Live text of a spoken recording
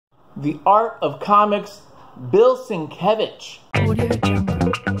The Art of Comics, Bill Sienkiewicz. Audio Jungle.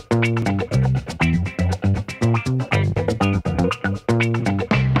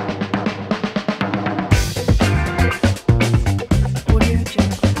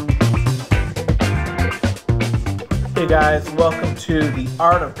 Hey guys, welcome to The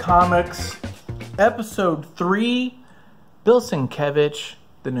Art of Comics, Episode 3, Bill Sienkiewicz,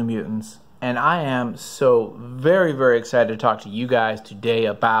 The New Mutants. And I am so very, very excited to talk to you guys today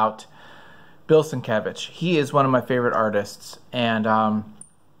about Bill Sienkiewicz. He is one of my favorite artists, and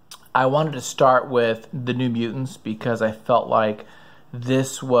I wanted to start with The New Mutants because I felt like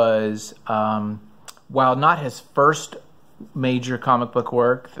this was, while not his first major comic book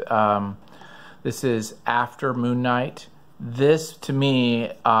work, this is after Moon Knight. This, to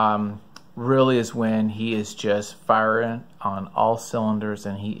me, really is when he is just firing on all cylinders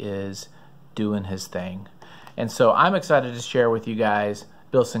and he is doing his thing. And so I'm excited to share with you guys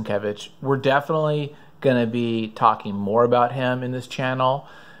Bill Sienkiewicz. We're definitely going to be talking more about him in this channel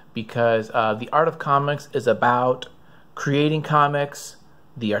because the Art of Comics is about creating comics,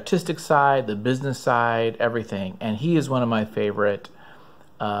 the artistic side, the business side, everything. And he is one of my favorite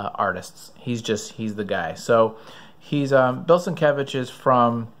artists. He's the guy. So he's Bill Sienkiewicz is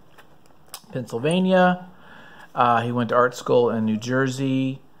from Pennsylvania. He went to art school in New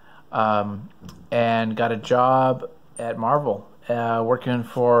Jersey and got a job at Marvel working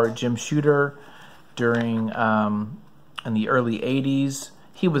for Jim Shooter during in the early 80s.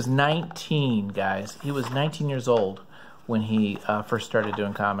 He was 19, guys. He was 19 years old when he first started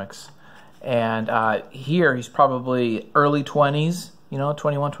doing comics. And here he's probably early 20s,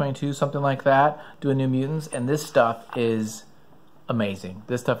 21, 22, something like that, doing New Mutants. And this stuff is amazing.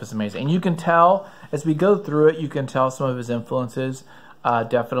 This stuff is amazing. And you can tell, as we go through it, you can tell some of his influences.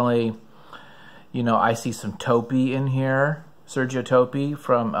 Definitely, I see some Topi in here, Sergio Topi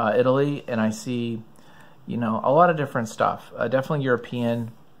from Italy, and I see, a lot of different stuff. Definitely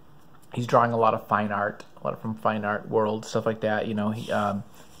European. He's drawing a lot of fine art, a lot from fine art world, stuff like that. He,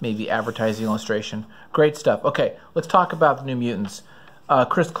 maybe advertising, illustration. Great stuff. Okay, let's talk about the New Mutants.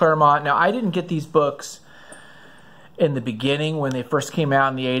 Chris Claremont. Now, I didn't get these books in the beginning when they first came out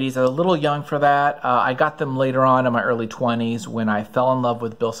in the 80s. I was a little young for that. I got them later on in my early 20s when I fell in love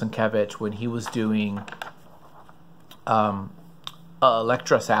with Bill Sienkiewicz when he was doing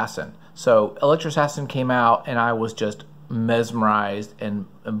Electra Assassin. So Electra Assassin came out and I was just mesmerized and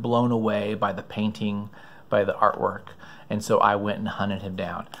blown away by the painting, by the artwork. And so I went and hunted him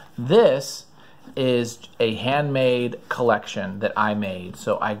down. This is a handmade collection that I made.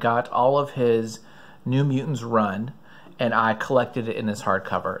 So I got all of his New Mutants run and I collected it in this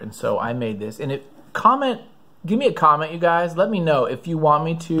hardcover. And so I made this. And give me a comment, you guys. Let me know if you want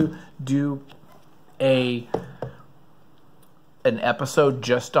me to do an episode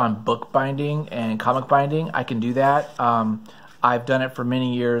just on book binding and comic binding. I can do that. I've done it for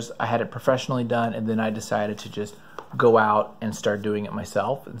many years. I had it professionally done, and then I decided to just go out and start doing it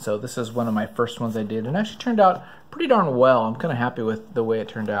myself. And so this is one of my first ones I did, and actually turned out pretty darn well. I'm kind of happy with the way it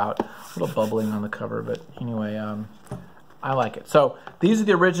turned out. A little bubbling on the cover, but anyway, I like it. So these are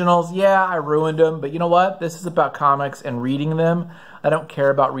the originals. Yeah, I ruined them, but you know what? This is about comics and reading them. I don't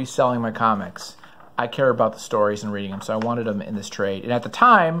care about reselling my comics. I care about the stories and reading them, so I wanted them in this trade. And at the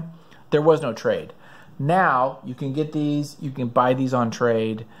time, there was no trade. Now, you can get these. You can buy these on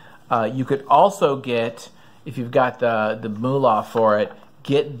trade. You could also get, if you've got the moolah for it,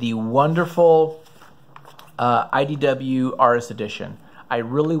 get the wonderful IDW Artist Edition. I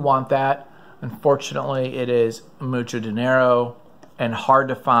really want that. Unfortunately, it is mucho dinero and hard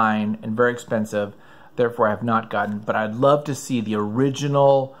to find and very expensive. Therefore, I have not gotten. But I'd love to see the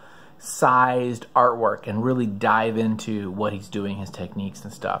original sized artwork and really dive into what he's doing, his techniques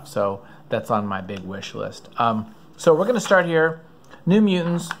and stuff. So that's on my big wish list. So we're going to start here. New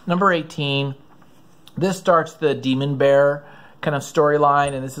Mutants, number 18. This starts the Demon Bear kind of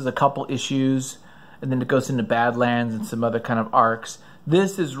storyline, and this is a couple issues, and then it goes into Badlands and some other kind of arcs.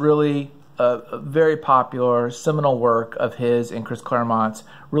 This is really a very popular, seminal work of his and Chris Claremont's,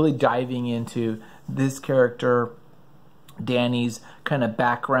 really diving into this character, Danny's kind of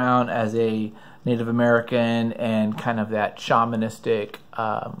background as a Native American and kind of that shamanistic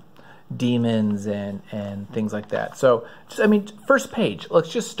demons and things like that. So, first page, let's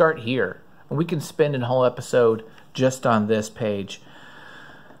just start here. And we can spend a whole episode just on this page.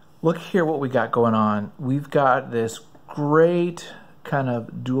 Look here what we got going on. We've got this great kind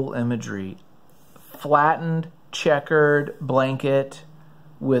of dual imagery. Flattened, checkered blanket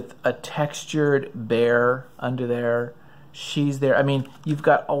with a textured bear under there. She's there. You've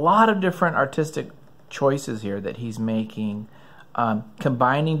got a lot of different artistic choices here that he's making.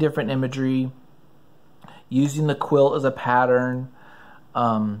 combining different imagery, using the quilt as a pattern.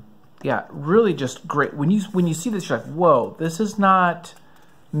 Yeah, really just great. When you see this, you're like, whoa, this is not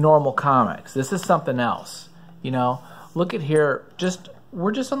normal comics. This is something else. You know, look at here.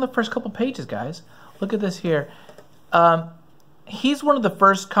 We're just on the first couple pages, guys. Look at this here. He's one of the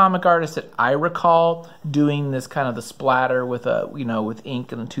first comic artists that I recall doing this kind of the splatter with with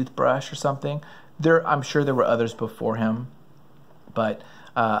ink and a toothbrush or something. I'm sure there were others before him, but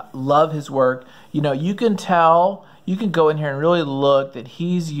love his work. You know, you can tell. You can go in here and really look that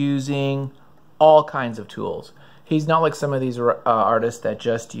he's using all kinds of tools. He's not like some of these artists that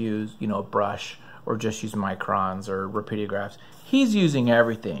just use, a brush or just use microns or rapidographs. He's using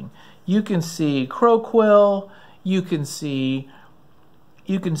everything. You can see crow quill. You can see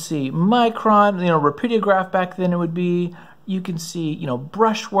micron, rapidograph back then it would be. You can see,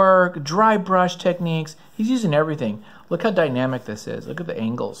 brushwork, dry brush techniques. He's using everything. Look how dynamic this is. Look at the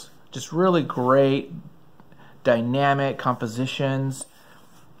angles. Just really great dynamic compositions.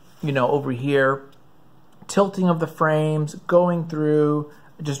 Over here, tilting of the frames, going through,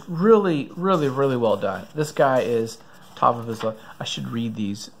 just really, really, really well done. This guy is top of his level. I should read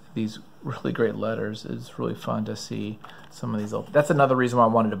these really great letters. It's really fun to see some of these. That's another reason why I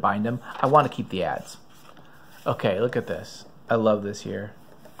wanted to bind them. I want to keep the ads. Okay, look at this. I love this here.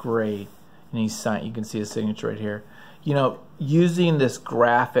 Great. And he's signed. You can see his signature right here. Using this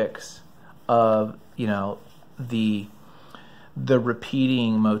graphics of the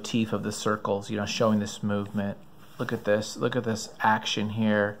repeating motif of the circles, showing this movement. Look at this. Look at this action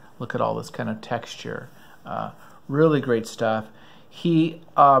here. Look at all this kind of texture. Really great stuff. He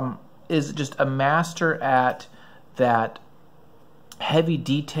is just a master at that heavy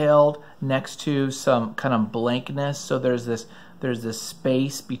detailed next to some kind of blankness. So there's this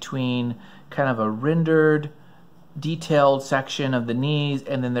space between kind of a rendered detailed section of the knees,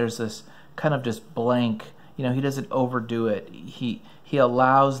 and then there's this kind of just blank. He doesn't overdo it. He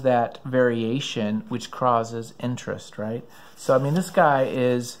allows that variation, which causes interest, right? So I mean, this guy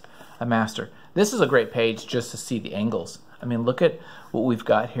is a master. This is a great page just to see the angles. I mean, look at what we've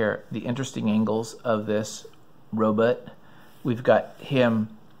got here. The interesting angles of this robot. We've got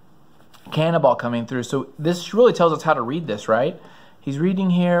him, Cannonball coming through. So this really tells us how to read this, right? He's reading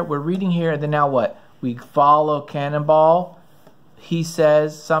here, we're reading here, and then now what? We follow Cannonball. He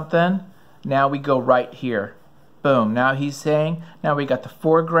says something. Now we go right here. Boom. Now he's saying, now we got the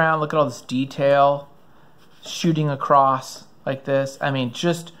foreground. Look at all this detail shooting across like this. I mean,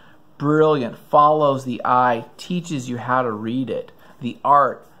 just brilliant. Follows the eye, teaches you how to read it. The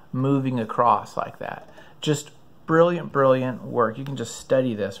art moving across like that. Just brilliant, brilliant work. You can just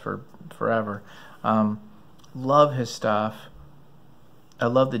study this for forever. Love his stuff. I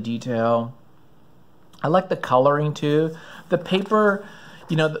love the detail. I like the coloring too. The paper,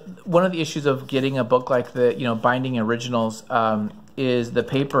 one of the issues of getting a book like the, binding originals, is the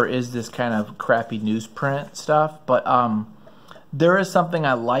paper is this kind of crappy newsprint stuff. But there is something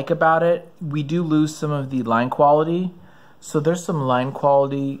I like about it. We do lose some of the line quality. So there's some line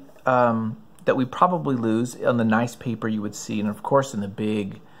quality that we probably lose on the nice paper you would see, and of course in the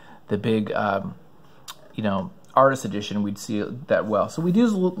big, artist edition we'd see that well. So we do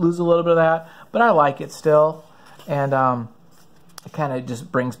lose a little bit of that, but I like it still, and it kind of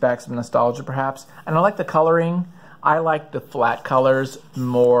just brings back some nostalgia perhaps. And I like the coloring. I like the flat colors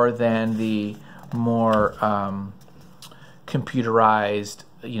more than the more computerized,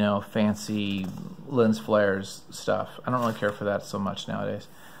 fancy lens flares stuff. I don't really care for that so much nowadays.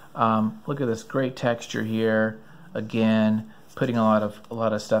 Look at this great texture here. Again, putting a lot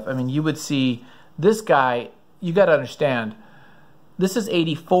of stuff. I mean, you would see this guy. You got to understand, this is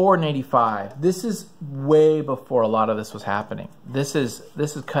 84 and 85. This is way before a lot of this was happening. This is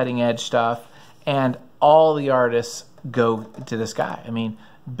cutting edge stuff, and all the artists go to this guy. I mean,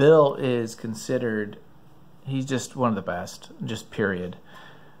 Bill is considered, he's just one of the best, just period.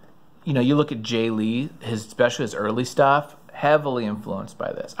 You look at Jay Lee, especially his early stuff, heavily influenced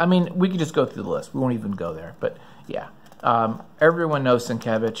by this. I mean, we could just go through the list. We won't even go there, but yeah. Everyone knows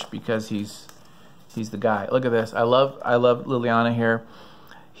Sienkiewicz because he's the guy. Look at this. I love Liliana here.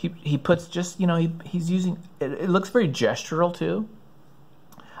 He puts just, he's using, it looks very gestural too.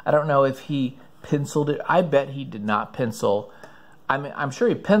 I don't know if he penciled it. I bet he did not pencil. I mean, I'm sure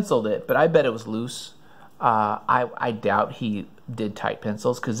he penciled it, but I bet it was loose. I doubt he did tight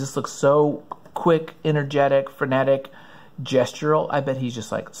pencils because this looks so quick, energetic, frenetic, gestural. I bet he's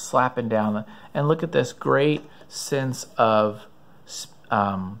just like slapping down. And look at this great sense of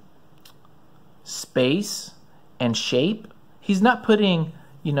space and shape. He's not putting,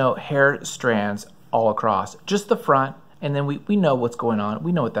 hair strands all across, just the front and then we know what's going on.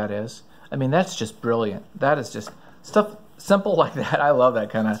 We know what that is. I mean, that's just brilliant. That is just stuff simple like that. I love that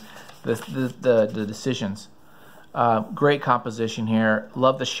kind of the decisions. Great composition here.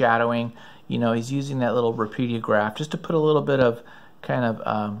 Love the shadowing. You know, he's using that little repeatograph just to put a little bit of kind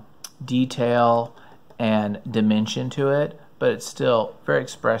of detail and dimension to it, but it's still very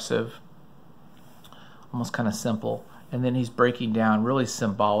expressive, almost kind of simple. And then he's breaking down really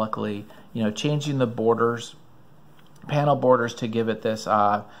symbolically, you know, changing the borders, panel borders, to give it this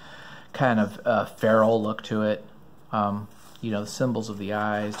kind of feral look to it. You know, the symbols of the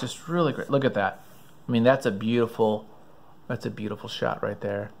eyes, just really great. Look at that. I mean, that's a beautiful shot right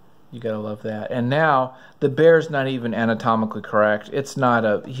there. You gotta love that. And now the bear's not even anatomically correct. It's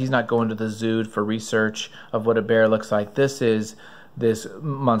not he's not going to the zoo for research of what a bear looks like. This is this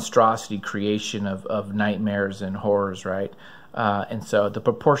monstrosity creation of nightmares and horrors, right? And so the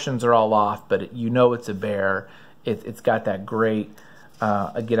proportions are all off, but you know it's a bear. It's got that great,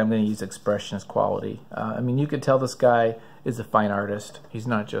 again, I'm going to use expressionist quality. I mean, you could tell this guy is a fine artist. He's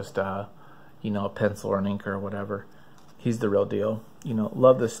not just, you know, a pencil or an ink or whatever. He's the real deal. You know,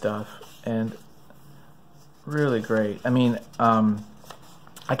 love this stuff, and really great. I mean,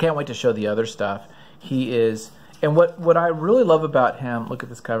 I can't wait to show the other stuff. He is, and what I really love about him, look at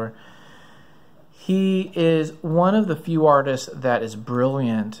this cover, he is one of the few artists that is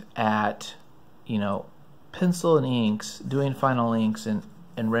brilliant at, you know, pencil and inks, doing final inks and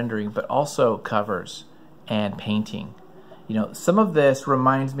rendering, but also covers and painting. You know, some of this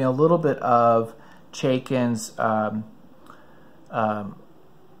reminds me a little bit of Chaykin's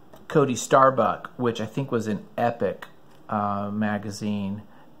Cody Starbuck, which I think was an Epic magazine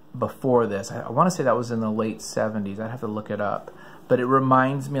before this. I want to say that was in the late 70s. I'd have to look it up. But it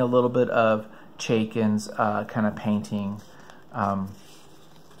reminds me a little bit of Chaykin's kind of painting,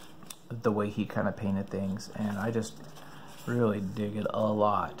 the way he kind of painted things. And I just really dig it a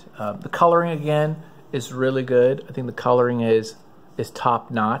lot. The coloring, again, is really good. I think the coloring is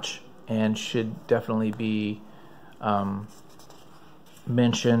top-notch and should definitely be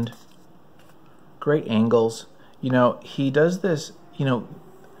mentioned. Great angles. You know, he does this, you know,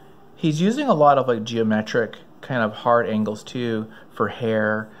 he's using a lot of like geometric kind of hard angles too, for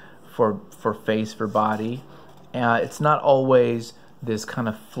hair, for face, for body. It's not always this kind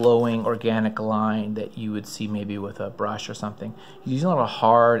of flowing organic line that you would see maybe with a brush or something. He's using a lot of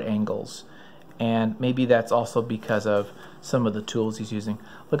hard angles, and maybe that's also because of some of the tools he's using.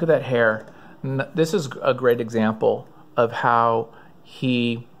 Look at that hair. This is a great example of how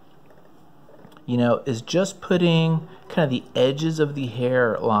he, you know, is just putting kind of the edges of the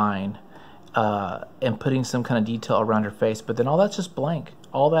hairline and putting some kind of detail around her face, but then all that's just blank.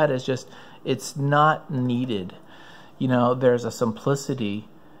 All that is just, it's not needed. You know, there's a simplicity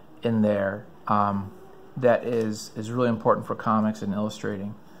in there that is really important for comics and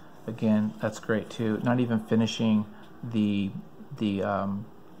illustrating. Again, that's great too. Not even finishing the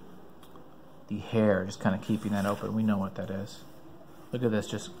hair, just kind of keeping that open. We know what that is. Look at this,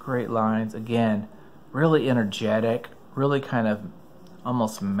 just great lines. Again, really energetic, really kind of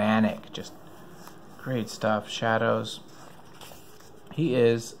almost manic, just great stuff. Shadows. He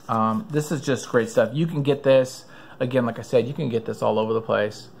is, this is just great stuff. You can get this, again, like I said, you can get this all over the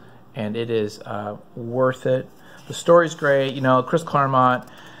place, and it is worth it. The story's great. You know, Chris Claremont,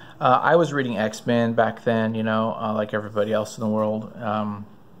 I was reading X-Men back then, you know, like everybody else in the world,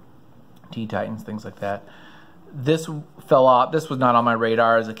 Teen Titans, things like that. This fell off. This was not on my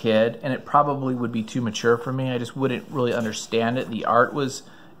radar as a kid, and it probably would be too mature for me. I just wouldn't really understand it. The art was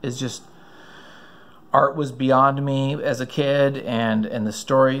beyond me as a kid, and the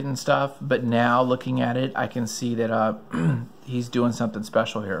story and stuff. But now looking at it, I can see that he's doing something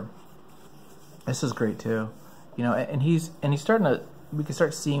special here. This is great too, you know. And he's starting to. We can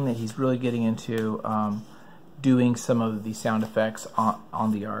start seeing that he's really getting into doing some of the sound effects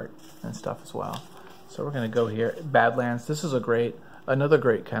on the art and stuff as well. So we're going to go here. Badlands. This is another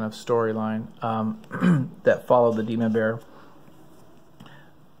great kind of storyline that followed the Demon Bear.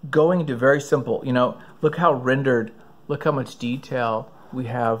 Going to very simple, you know, look how rendered, look how much detail we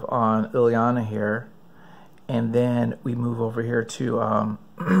have on Ileana here. And then we move over here to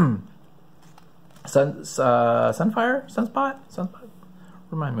Sunspot?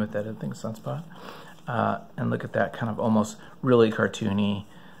 Remind me what that is. I think it's Sunspot. And look at that kind of almost really cartoony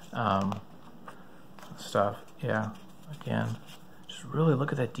stuff. Yeah, again, just really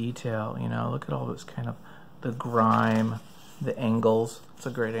look at that detail, you know, look at all this kind of the grime, the angles. It's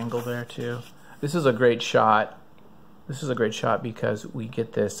a great angle there too. This is a great shot. This is a great shot because we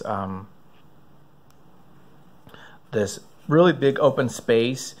get this this really big open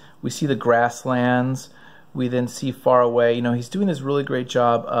space. We see the grasslands. We then see far away. You know, he's doing this really great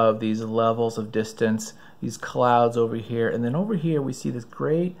job of these levels of distance, these clouds over here. And then over here we see this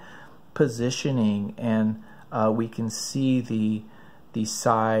great positioning, and we can see the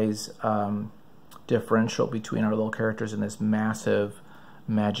size differential between our little characters and this massive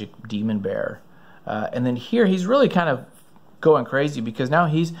magic demon bear. And then here he's really kind of going crazy, because now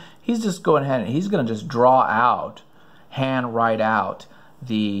he's just going ahead and he's going to just draw out, hand write out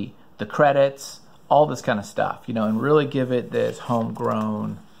the credits, all this kind of stuff, you know, and really give it this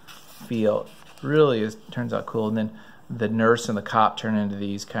homegrown feel. Really turns out cool. And then the nurse and the cop turn into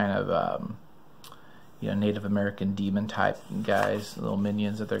these kind of you know, Native American demon type guys, little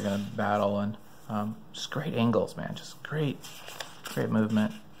minions that they're going to battle. And just great angles, man. Just great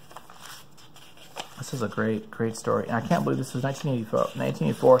movement. This is a great story. And I can't believe this was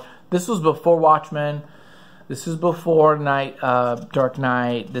 1984. This was before Watchmen. This is before Dark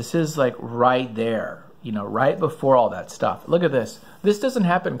Knight. This is like right there, you know, right before all that stuff. Look at this. This doesn't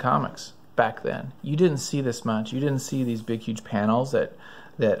happen in comics back then. You didn't see this much. You didn't see these big, huge panels that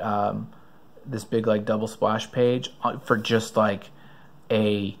this big like double splash page for just like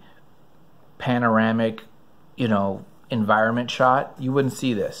a panoramic, you know, environment shot. You wouldn't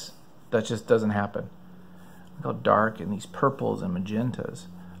see this. That just doesn't happen. Look how dark, and these purples and magentas.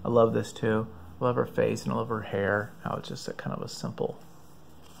 I love this too. I love her face and I love her hair. How it's just a kind of a simple.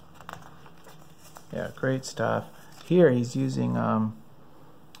 Yeah, great stuff. Here he's using,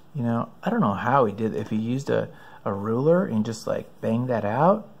 you know, I don't know how he did. If he used a ruler and just like banged that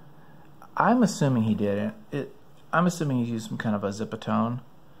out. I'm assuming he didn't. I'm assuming he used some kind of a zipatone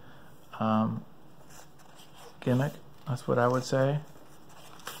gimmick. That's what I would say.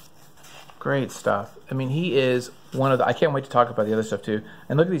 Great stuff. I mean, he is one of the... I can't wait to talk about the other stuff too.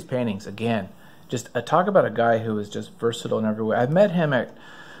 And look at these paintings again. Just talk about a guy who is just versatile in every way. I've met him at...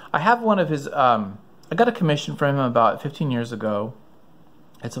 I have one of his... I got a commission from him about 15 years ago.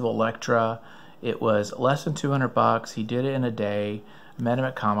 It's of Elektra. It was less than $200. He did it in a day. Met him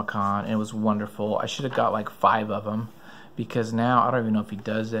at Comic-Con, and it was wonderful. I should have got like 5 of them, because now I don't even know if he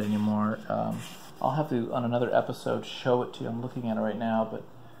does that anymore. I'll have to, on another episode, show it to you. I'm looking at it right now, but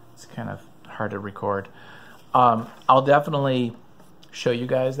it's kind of hard to record. I'll definitely show you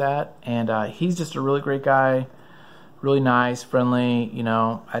guys that. And he's just a really great guy, really nice, friendly. You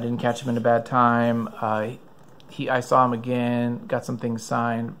know, I didn't catch him in a bad time. I saw him again, got some things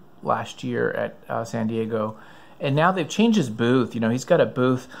signed last year at San Diego. And now they've changed his booth. You know, he's got a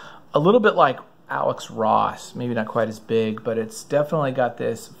booth a little bit like Alex Ross, maybe not quite as big, but it's definitely got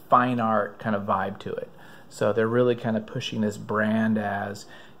this fine art kind of vibe to it. So they're really kind of pushing this brand as,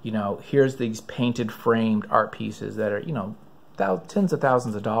 you know, here's these painted framed art pieces that are, you know, tens of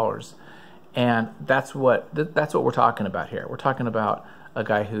thousands of dollars. And that's what we're talking about here. We're talking about a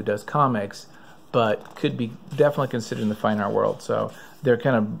guy who does comics, but could be definitely considered in the fine art world. So they're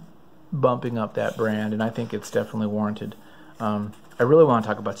kind of bumping up that brand, and I think it's definitely warranted. I really want to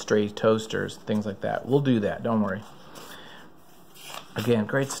talk about stray toasters, things like that. We'll do that, don't worry. Again,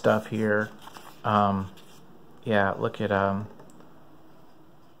 great stuff here. Yeah, look at all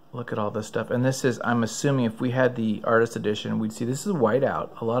this stuff. And this is, I'm assuming if we had the artist edition, we'd see this is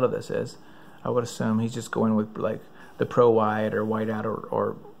whiteout. A lot of this is. I would assume he's just going with like the pro white or whiteout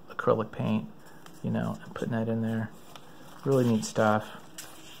or acrylic paint, you know, and putting that in there. Really neat stuff.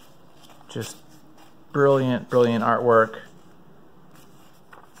 Just brilliant artwork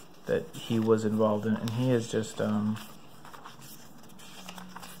that he was involved in, and he is just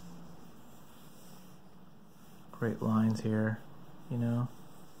great lines here, you know.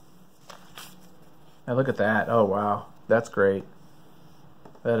 Now look at that. Oh wow, that's great.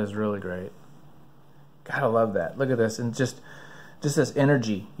 That is really great. Gotta love that. Look at this, and just this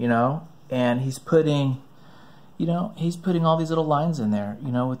energy, you know. And he's putting, you know, he's putting all these little lines in there,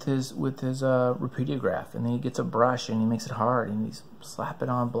 you know, with his repeatograph, and then he gets a brush and he makes it hard, and he's slapping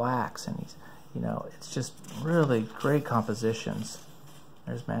on blacks, and he's, you know, it's just really great compositions.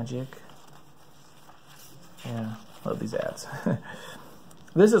 There's magic. Yeah, love these ads.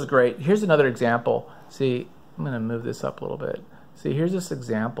 This is great. Here's another example. See, I'm gonna move this up a little bit. See, here's this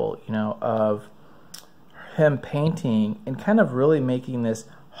example, you know, of him painting and kind of really making this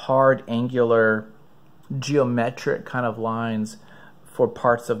hard, angular, geometric kind of lines for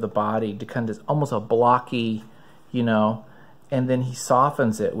parts of the body to kind of almost a blocky, you know, and then he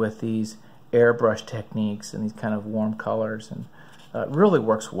softens it with these airbrush techniques and these kind of warm colors, and it really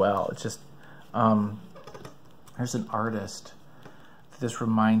works well. It's just there's an artist that this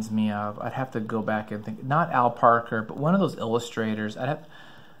reminds me of. I'd have to go back and think, not Al Parker, but one of those illustrators.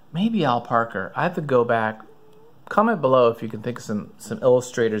 Maybe Al Parker. I have to go back. Comment below if you can think of some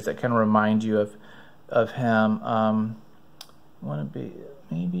illustrators that kind of remind you of him. Want to be,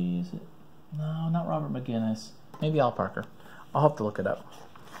 maybe, is it? No, not Robert McGinnis. Maybe Al Parker. I'll have to look it up.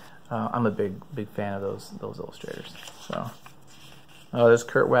 I'm a big fan of those illustrators. So, oh, there's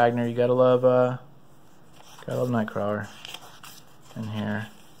Kurt Wagner. You gotta love Nightcrawler in here.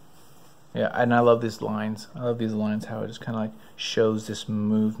 Yeah, and I love these lines. I love these lines. How it just kind of like shows this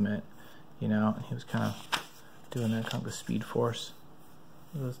movement, you know. And he was kind of doing that kind of the Speed Force.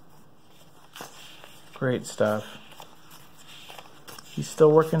 Great stuff. He's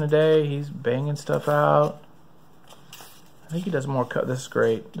still working today. He's banging stuff out. I think he does more. This is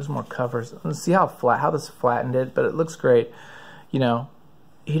great. There's more covers. Let's see how this flattened it, but it looks great. You know,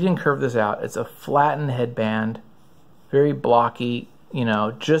 he didn't curve this out. It's a flattened headband, very blocky. You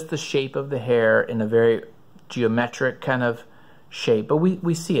know, just the shape of the hair in a very geometric kind of shape. But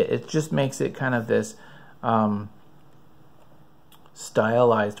we see it. It just makes it kind of this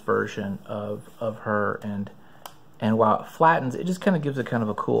stylized version of her, and while it flattens, it just kind of gives it kind of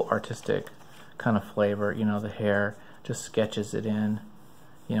a cool artistic kind of flavor. You know, the hair just sketches it in,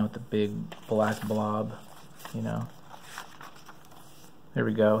 you know, with the big black blob, you know. There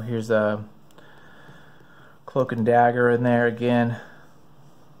we go. Here's a Cloak and Dagger in there again.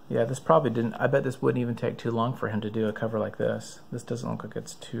 Yeah, this probably didn't, I bet this wouldn't even take too long for him to do a cover like this. This doesn't look like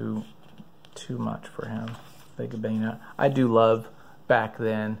it's too much for him. They could bang it out. I do love back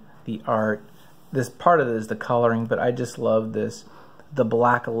then the art. This part of it is the coloring, but I just love this, the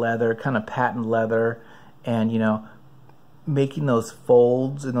black leather, kind of patent leather, and, you know, making those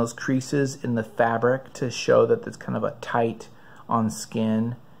folds and those creases in the fabric to show that it's kind of a tight on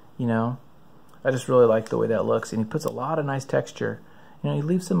skin, you know. I just really like the way that looks, and he puts a lot of nice texture. You know, he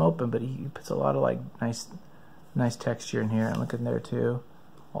leaves them open, but he puts a lot of like nice texture in here, and look in there too,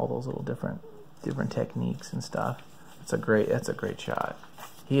 all those little different techniques and stuff. That's a great shot.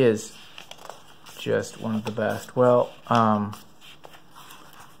 He is just one of the best. Well, a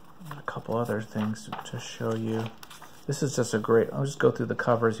couple other things to show you. This is just a great, I'll just go through the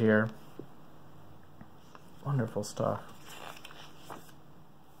covers here. Wonderful stuff.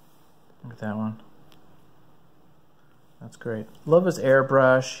 Look at that one. That's great. Love his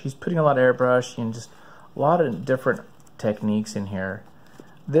airbrush. He's putting a lot of airbrush and just a lot of different techniques in here.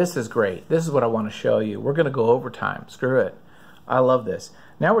 This is great. This is what I want to show you. We're going to go overtime. Screw it. I love this.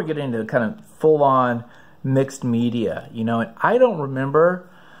 Now we're getting into kind of full-on mixed media, you know, and I don't remember,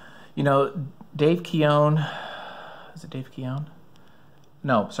 you know, Dave Keown, is it Dave Keown?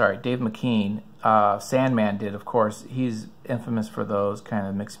 No, sorry, Dave McKean. Sandman did, of course. He's infamous for those kind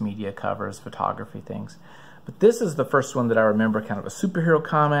of mixed media covers, photography things. But this is the first one that I remember, kind of a superhero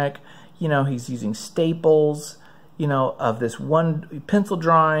comic. You know, he's using staples, you know, of this one pencil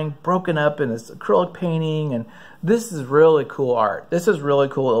drawing broken up in this acrylic painting, and this is really cool art. This is really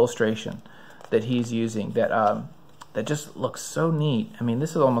cool illustration that he's using that that just looks so neat. I mean,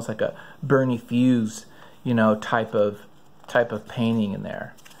 this is almost like a Bernie Fuse, you know, type of painting in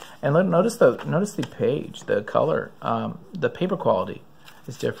there. And look, notice the page, the color, the paper quality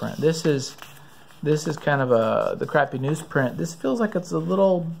is different. This is kind of the crappy newsprint. This feels like it's a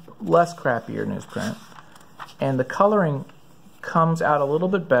little less crappier newsprint. And the coloring comes out a little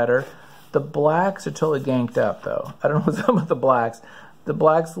bit better. The blacks are totally ganked up, though. I don't know what's up with the blacks. The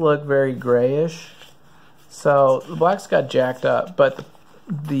blacks look very grayish. So the blacks got jacked up, but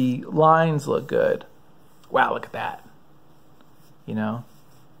the lines look good. Wow, look at that. You know?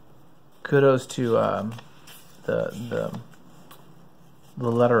 Kudos to the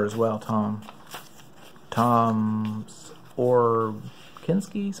letter as well, Tom's or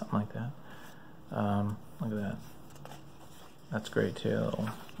Kinski, something like that. Look at that. That's great too.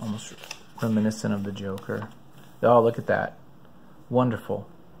 Almost reminiscent of the Joker. Oh, look at that. Wonderful.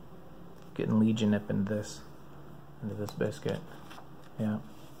 Getting Legion up into this biscuit. Yeah.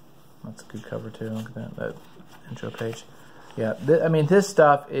 That's a good cover too. Look at that intro page. Yeah, I mean, this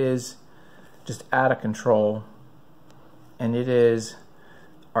stuff is just out of control. And it is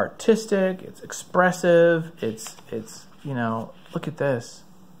artistic, it's expressive, it's you know, look at this.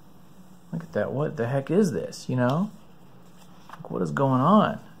 Look at that. What the heck is this, you know? Like, what is going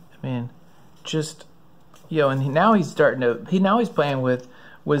on? I mean, just, you know, and now he's starting to, now he's playing with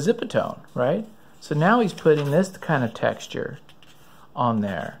Zipatone, right? So now he's putting this kind of texture on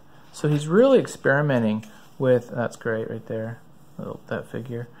there. So he's really experimenting with, that's great right there, that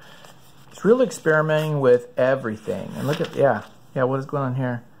figure. He's really experimenting with everything. And look at, yeah, what is going on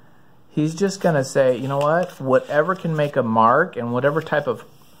here? He's just going to say, you know what? Whatever can make a mark and whatever type of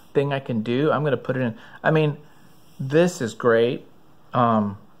thing I can do, I'm going to put it in. I mean, this is great.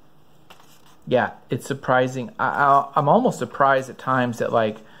 Yeah, it's surprising. I'm almost surprised at times that,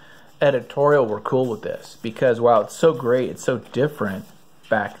 like, editorial were cool with this, because while it's so great, it's so different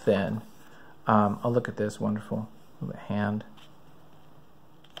back then. Oh, look at this, wonderful. Look at the hand.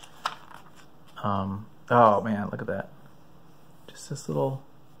 Oh man, look at that. Just this little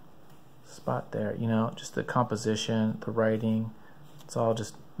spot there, you know, just the composition, the writing. It's all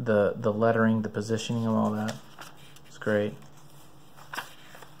just the lettering, the positioning of all that. It's great.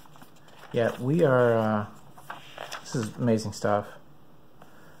 Yeah, we are, this is amazing stuff.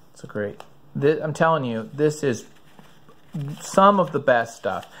 It's great. I'm telling you, this is some of the best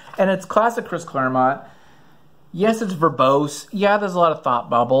stuff. And it's classic Chris Claremont. Yes, it's verbose. Yeah, there's a lot of thought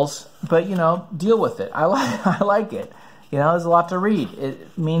bubbles, but you know, deal with it. I like it. You know, there's a lot to read.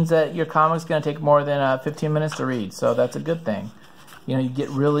 It means that your comic's going to take more than 15 minutes to read, so that's a good thing. You know, you get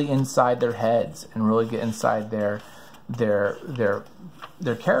really inside their heads and really get inside their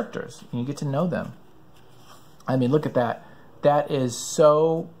characters. And you get to know them. I mean, look at that. That is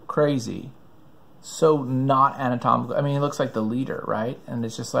so crazy, so not anatomical. I mean, it looks like the leader, right? And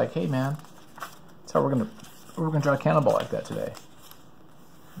it's just like, hey, man, that's how we're gonna draw a cannibal like that today.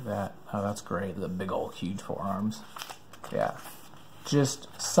 That, oh, that's great. The big old huge forearms. Yeah, just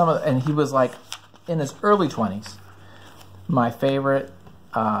some of, and he was like in his early 20s. My favorite,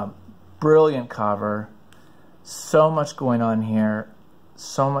 brilliant cover. So much going on here.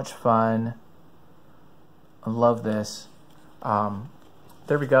 So much fun. I love this.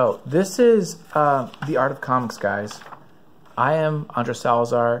 There we go. This is The Art of Comics, guys. I am Andres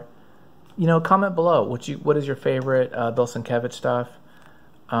Salazar. You know, comment below. What is your favorite Bill Sienkiewicz stuff?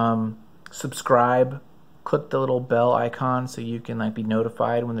 Subscribe. Click the little bell icon so you can like be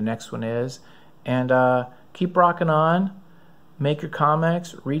notified when the next one is. And keep rocking on. Make your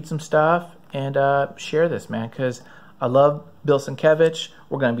comics. Read some stuff. And share this, man, because I love Bill Sienkiewicz.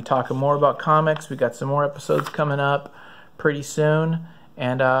 We're going to be talking more about comics. We got some more episodes coming up pretty soon.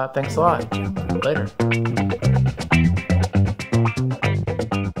 And thanks a lot. Later.